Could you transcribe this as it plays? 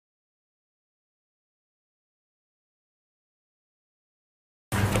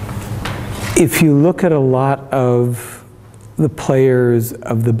if you look at a lot of the players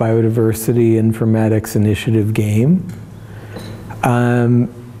of the biodiversity informatics initiative game, a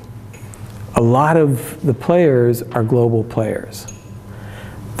lot of the players are global players.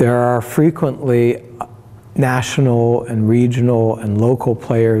 There are frequently national and regional and local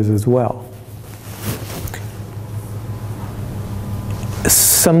players as well.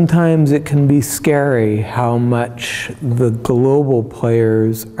 Sometimes it can be scary how much the global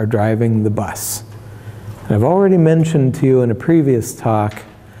players are driving the bus. And I've already mentioned to you in a previous talk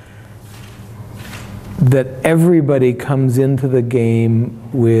that everybody comes into the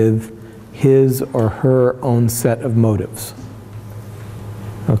game with his or her own set of motives.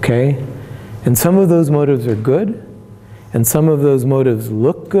 Okay? And some of those motives are good, and some of those motives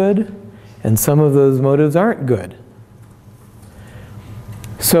look good, and some of those motives aren't good.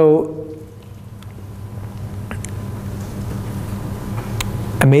 So,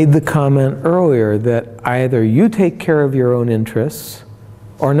 I made the comment earlier that either you take care of your own interests,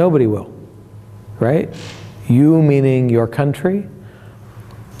 or nobody will, right? You meaning your country,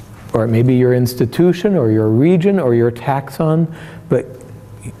 or maybe your institution, or your region, or your taxon, but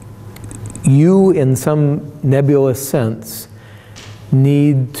you, in some nebulous sense,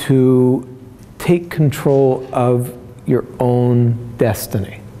 need to take control of your own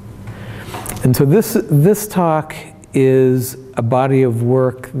destiny. And so this talk is a body of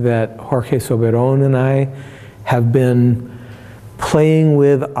work that Jorge Soberon and I have been playing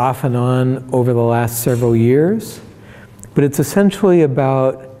with off and on over the last several years. But it's essentially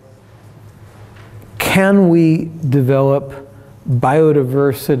about, can we develop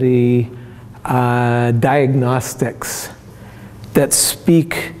biodiversity diagnostics that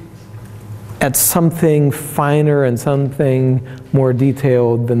speak at something finer and something more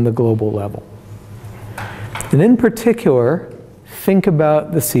detailed than the global level. And in particular, think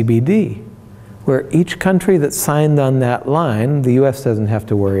about the CBD, where each country that signed on that line, the US doesn't have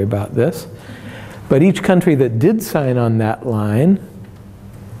to worry about this, but each country that did sign on that line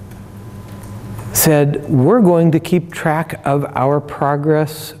said, we're going to keep track of our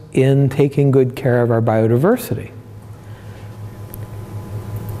progress in taking good care of our biodiversity.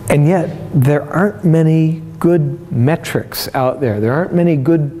 And yet, there aren't many good metrics out there. There aren't many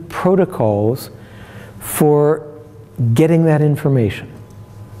good protocols for getting that information.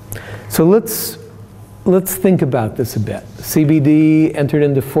 So let's think about this a bit. CBD entered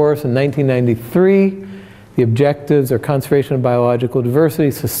into force in 1993. The objectives are conservation of biological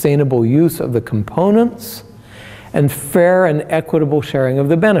diversity, sustainable use of the components, and fair and equitable sharing of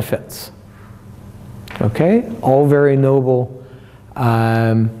the benefits. Okay? All very noble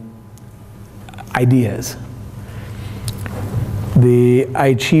ideas. The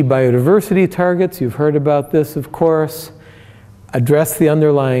Aichi biodiversity targets, you've heard about this, of course, address the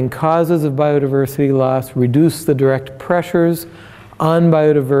underlying causes of biodiversity loss, reduce the direct pressures on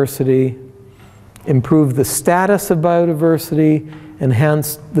biodiversity, improve the status of biodiversity,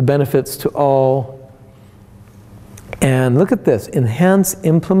 enhance the benefits to all, and look at this, enhance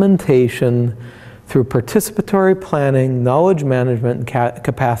implementation through participatory planning, knowledge management, and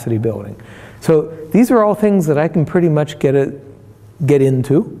capacity building. So these are all things that I can pretty much get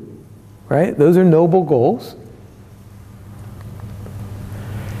into, right? Those are noble goals.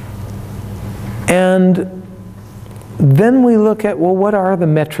 And then we look at, well, what are the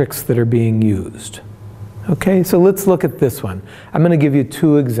metrics that are being used? Okay, so let's look at this one. I'm going to give you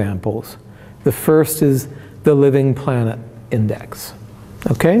two examples. The first is the Living Planet Index.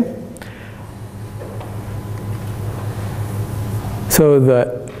 Okay? So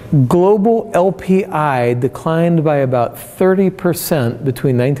the global LPI declined by about 30%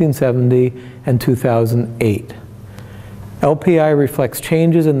 between 1970 and 2008. LPI reflects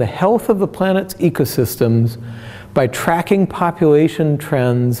changes in the health of the planet's ecosystems by tracking population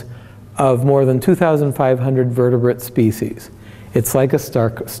trends of more than 2,500 vertebrate species. It's like a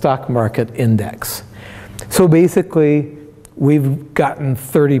stock market index. So basically, we've gotten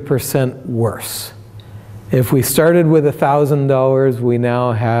 30% worse. If we started with $1,000, we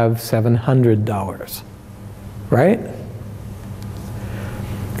now have $700, right?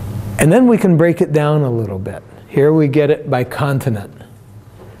 And then we can break it down a little bit. Here we get it by continent.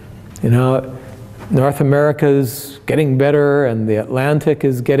 You know, North America is getting better, and the Atlantic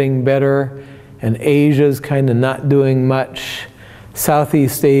is getting better, and Asia's kind of not doing much.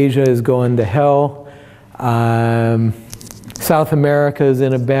 Southeast Asia is going to hell. South America is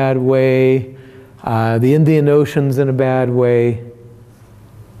in a bad way. The Indian Ocean's in a bad way.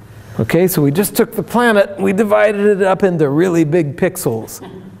 Okay, so we just took the planet, we divided it up into really big pixels.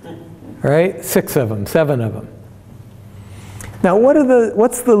 Right? 6 of them, 7 of them. Now,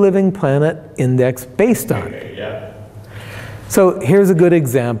 what's the Living Planet Index based on? Yeah. So here's a good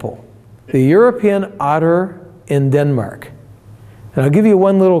example. The European otter in Denmark. And I'll give you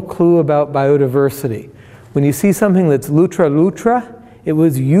one little clue about biodiversity. When you see something that's lutra, it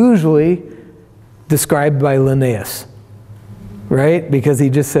was usually described by Linnaeus, right? Because he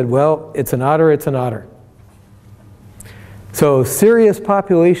just said, well, it's an otter, it's an otter. So serious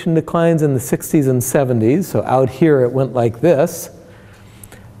population declines in the 60s and 70s. So out here it went like this.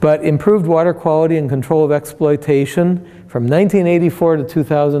 But improved water quality and control of exploitation from 1984 to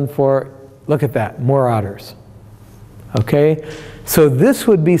 2004, look at that, more otters. Okay? So this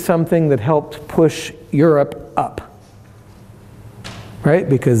would be something that helped push Europe up, right?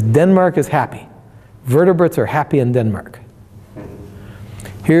 Because Denmark is happy. Vertebrates are happy in Denmark.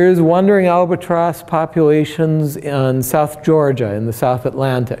 Here's wandering albatross populations in South Georgia in the South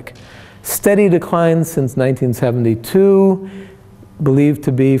Atlantic. Steady decline since 1972, believed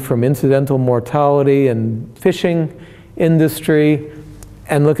to be from incidental mortality and fishing industry.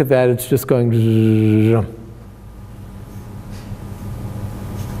 And look at that, it's just going.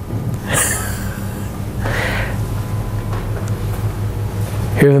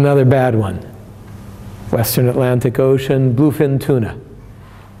 Here's another bad one. Western Atlantic Ocean, bluefin tuna.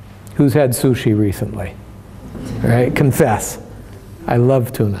 Who's had sushi recently? Right? Confess. I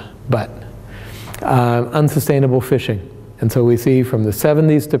love tuna, but unsustainable fishing. And so we see from the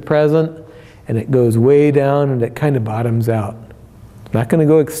 70s to present, and it goes way down and it kind of bottoms out. It's not going to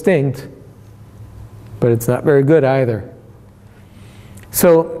go extinct, but it's not very good either.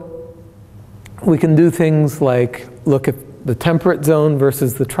 So we can do things like look at the temperate zone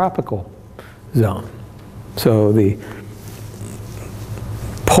versus the tropical zone. So the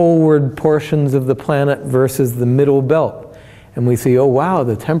poleward portions of the planet versus the middle belt. And we see, oh wow,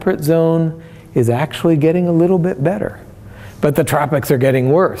 the temperate zone is actually getting a little bit better. But the tropics are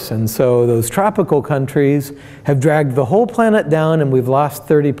getting worse. And so those tropical countries have dragged the whole planet down, and we've lost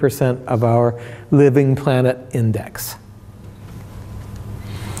 30% of our living planet index.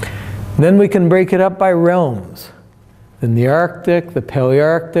 Then we can break it up by realms. The Nearctic, the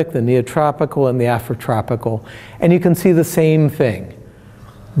Palearctic, the Neotropical, and the Afrotropical. And you can see the same thing.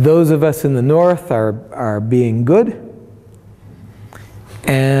 Those of us in the north are being good.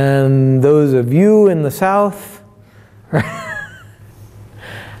 And those of you in the south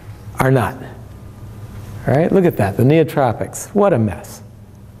are not. All right, look at that, the Neotropics. What a mess.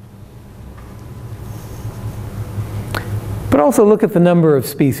 But also look at the number of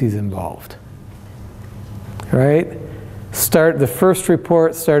species involved. All right? The first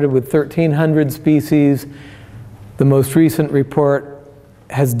report started with 1,300 species. The most recent report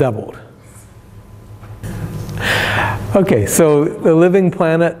has doubled. Okay, so the Living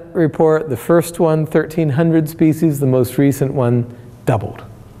Planet report, the first one, 1,300 species. The most recent one, doubled.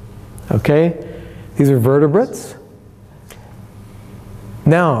 Okay? These are vertebrates.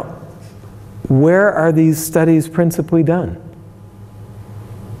 Now, where are these studies principally done?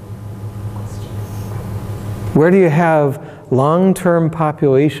 Where do you have long-term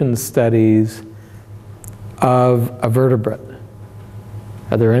population studies of a vertebrate?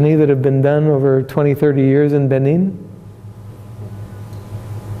 Are there any that have been done over 20, 30 years in Benin?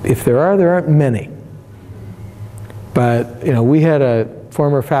 If there aren't many. But, you know, we had a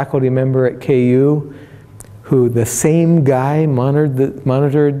former faculty member at KU who the same guy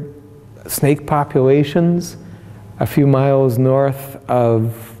monitored snake populations a few miles north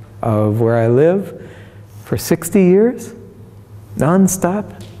of where I live for 60 years,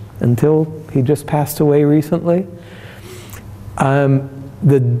 nonstop, until he just passed away recently.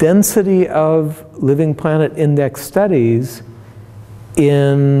 The density of Living Planet Index studies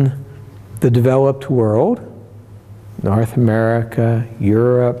in the developed world, North America,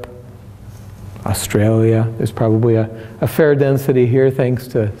 Europe, Australia, there's probably a fair density here thanks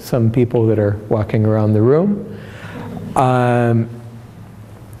to some people that are walking around the room. But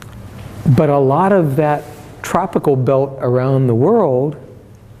a lot of that tropical belt around the world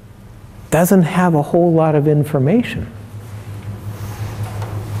doesn't have a whole lot of information.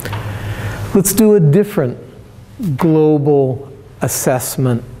 Let's do a different global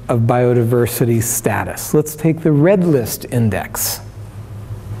assessment of biodiversity status. Let's take the Red List Index.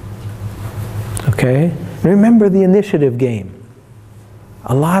 Okay? Remember the initiative game.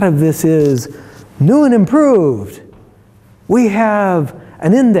 A lot of this is new and improved. We have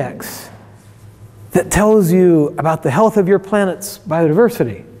an index that tells you about the health of your planet's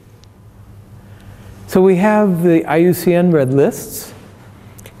biodiversity. So we have the IUCN Red Lists,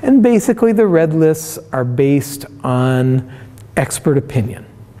 and basically the Red Lists are based on expert opinion.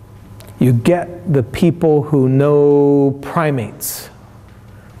 You get the people who know primates,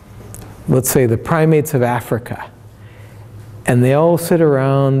 let's say the primates of Africa, and they all sit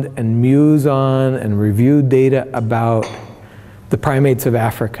around and muse on and review data about the primates of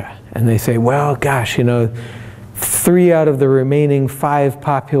Africa. And they say, well, gosh, you know, 3 out of the remaining 5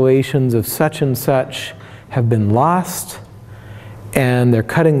 populations of such and such have been lost, and they're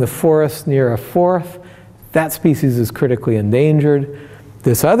cutting the forest near a 4th. That species is critically endangered.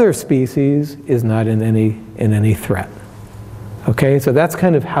 This other species is not in any threat. Okay, so that's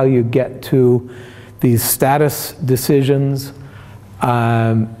kind of how you get to these status decisions.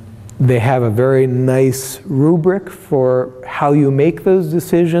 They have a very nice rubric for how you make those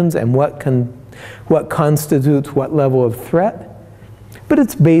decisions and what constitutes what level of threat. But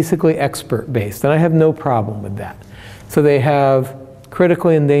it's basically expert-based, and I have no problem with that. So they have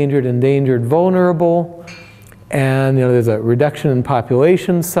critically endangered, endangered, vulnerable, and you know, there's a reduction in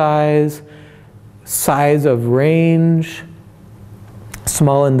population size, size of range,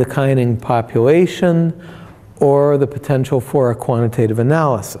 small and declining population, or the potential for a quantitative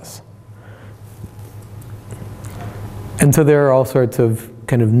analysis. And so there are all sorts of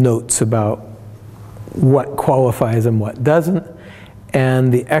kind of notes about what qualifies and what doesn't,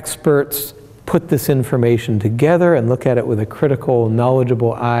 and the experts put this information together and look at it with a critical,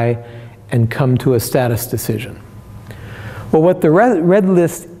 knowledgeable eye and come to a status decision. Well, what the Red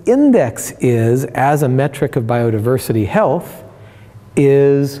List Index is, as a metric of biodiversity health,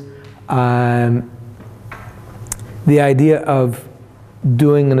 is the idea of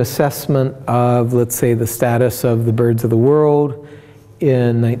doing an assessment of, let's say, the status of the birds of the world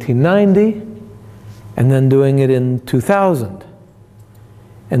in 1990, and then doing it in 2000,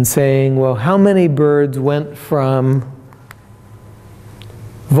 and saying, well, how many birds went from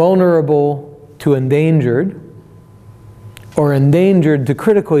vulnerable to endangered, or endangered to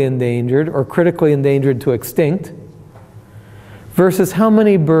critically endangered, or critically endangered to extinct, versus how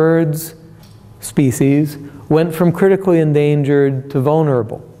many birds, species, went from critically endangered to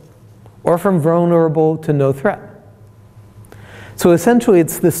vulnerable, or from vulnerable to no threat. So essentially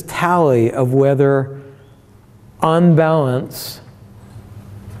it's this tally of whether, on balance,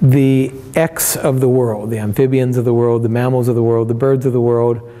 the X of the world, the amphibians of the world, the mammals of the world, the birds of the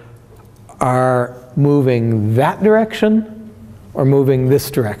world, are moving that direction or moving this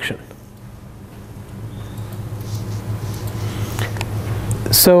direction.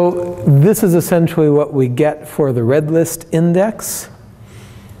 So this is essentially what we get for the Red List Index.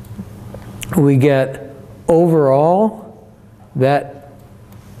 We get overall that,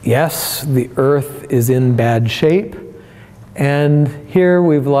 yes, the Earth is in bad shape. And here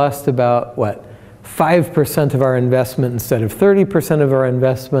we've lost about, what, 5% of our investment instead of 30% of our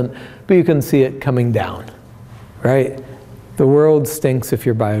investment, but you can see it coming down, right? The world stinks if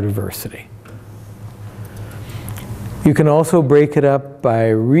you're biodiversity. You can also break it up by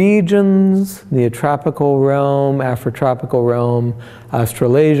regions, Neotropical realm, Afrotropical realm,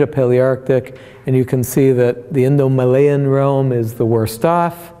 Australasia, Palearctic, and you can see that the Indo-Malayan realm is the worst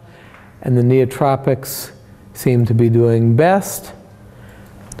off, and the Neotropics seem to be doing best.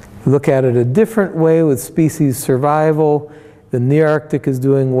 Look at it a different way with species survival. The Nearctic is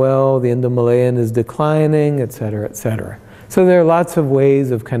doing well, the Indo-Malayan is declining, et cetera, et cetera. So there are lots of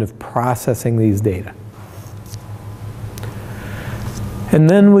ways of kind of processing these data. And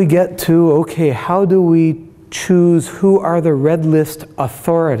then we get to, okay, how do we choose who are the Red List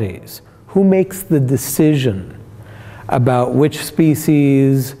authorities? Who makes the decision about which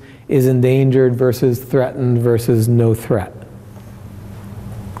species is endangered versus threatened versus no threat?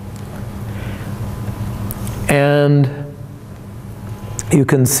 And you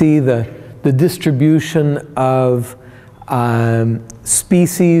can see the distribution of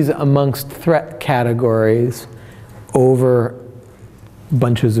species amongst threat categories over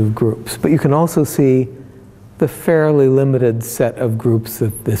bunches of groups. But you can also see the fairly limited set of groups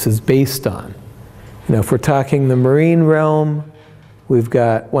that this is based on. You know, if we're talking the marine realm, we've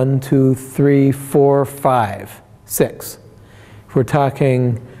got 1, 2, 3, 4, 5, 6. If we're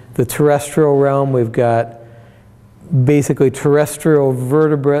talking the terrestrial realm, we've got basically terrestrial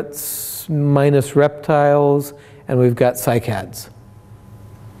vertebrates minus reptiles, and we've got cycads.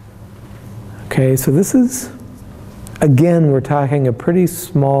 Okay, so this is, again, we're talking a pretty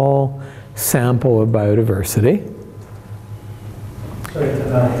small sample of biodiversity. Sorry to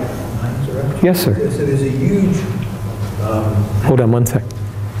interrupt. Yes, sir. So there's a huge... Hold on one sec.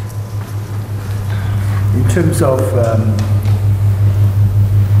 In terms of...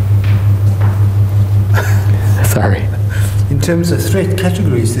 Sorry. In terms of threat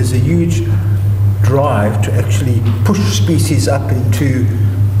categories, there's a huge drive to actually push species up into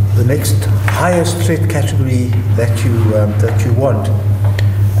the next highest threat category that you want.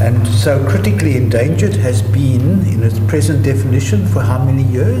 And so critically endangered has been, in its present definition, for how many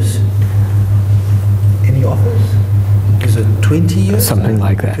years? Any offers? Is it 20 years? Something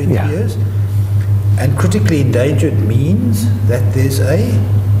like that, 20 yeah. years? And critically endangered means that there's a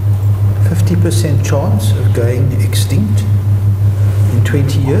 50% chance of going extinct in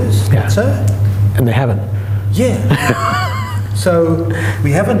 20 years. Yeah. So? And they haven't. Yeah. So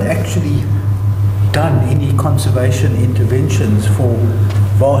we haven't actually done any conservation interventions for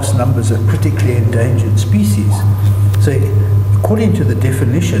vast numbers of critically endangered species. So according to the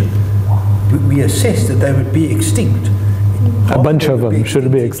definition, we assessed that they would be extinct. A bunch of them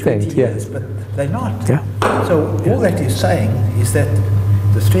should be extinct, in 20 yes. years, but they're not. Yeah. So all that is saying is that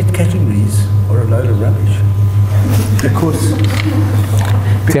the threat categories are a load of rubbish.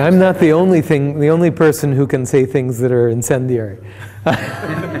 See, I'm not the only person who can say things that are incendiary. The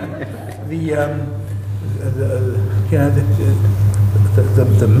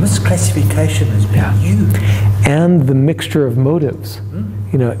misclassification has been huge. And the mixture of motives.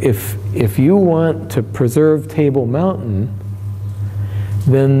 You know, if you want to preserve Table Mountain,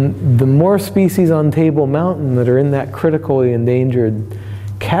 then the more species on Table Mountain that are in that critically endangered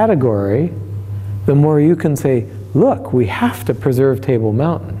category, the more you can say, look, we have to preserve Table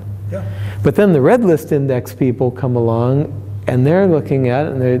Mountain. Yeah. But then the Red List Index people come along and they're looking at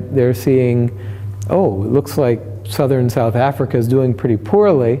it and they're seeing, oh, it looks like southern South Africa is doing pretty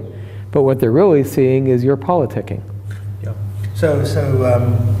poorly, but what they're really seeing is you're politicking. Yeah. So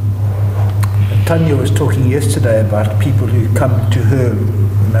Tanya was talking yesterday about people who come to her,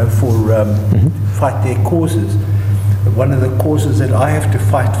 you know, for fight their causes. One of the causes that I have to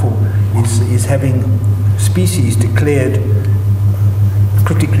fight for is having species declared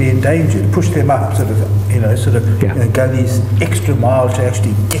critically endangered, push them up, go these extra miles to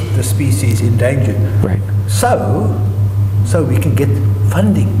actually get the species endangered. Right. So we can get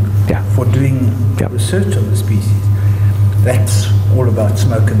funding for doing research on the species. That's all about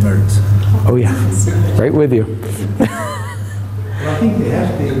smoke and mirrors. Oh yeah, right with you. Well, I think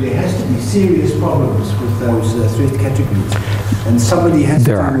there has to be serious problems with those threat categories, and somebody has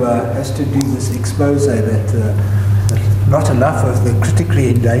to do this expose that not enough of the critically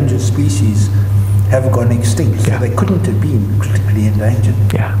endangered species have gone extinct, so they couldn't have been critically endangered.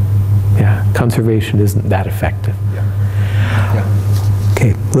 Yeah, conservation isn't that effective.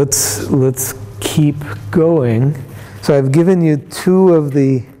 Okay, let's keep going. So I've given you two of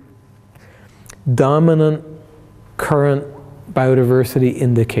the dominant current biodiversity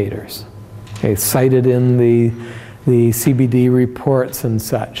indicators, okay, cited in the CBD reports and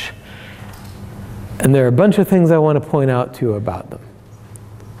such. And there are a bunch of things I want to point out to you about them.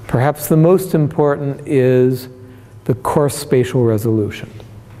 Perhaps the most important is the coarse spatial resolution.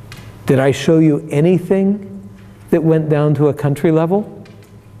 Did I show you anything that went down to a country level?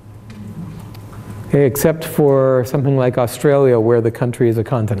 Okay, except for something like Australia, where the country is a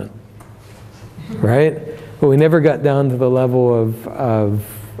continent, right? But we never got down to the level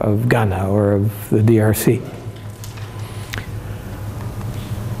of Ghana or of the DRC.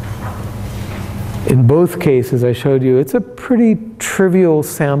 In both cases, I showed you it's a pretty trivial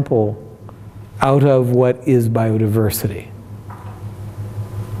sample out of what is biodiversity.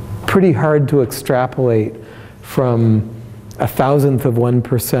 Pretty hard to extrapolate from 1,000th of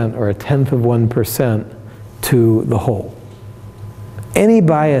 1% or 1/10 of 1% to the whole. Any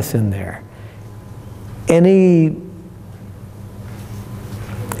bias in there, any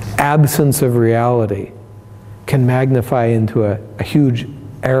absence of reality can magnify into a huge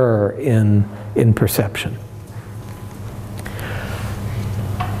error in perception.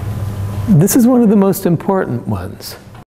 This is one of the most important ones.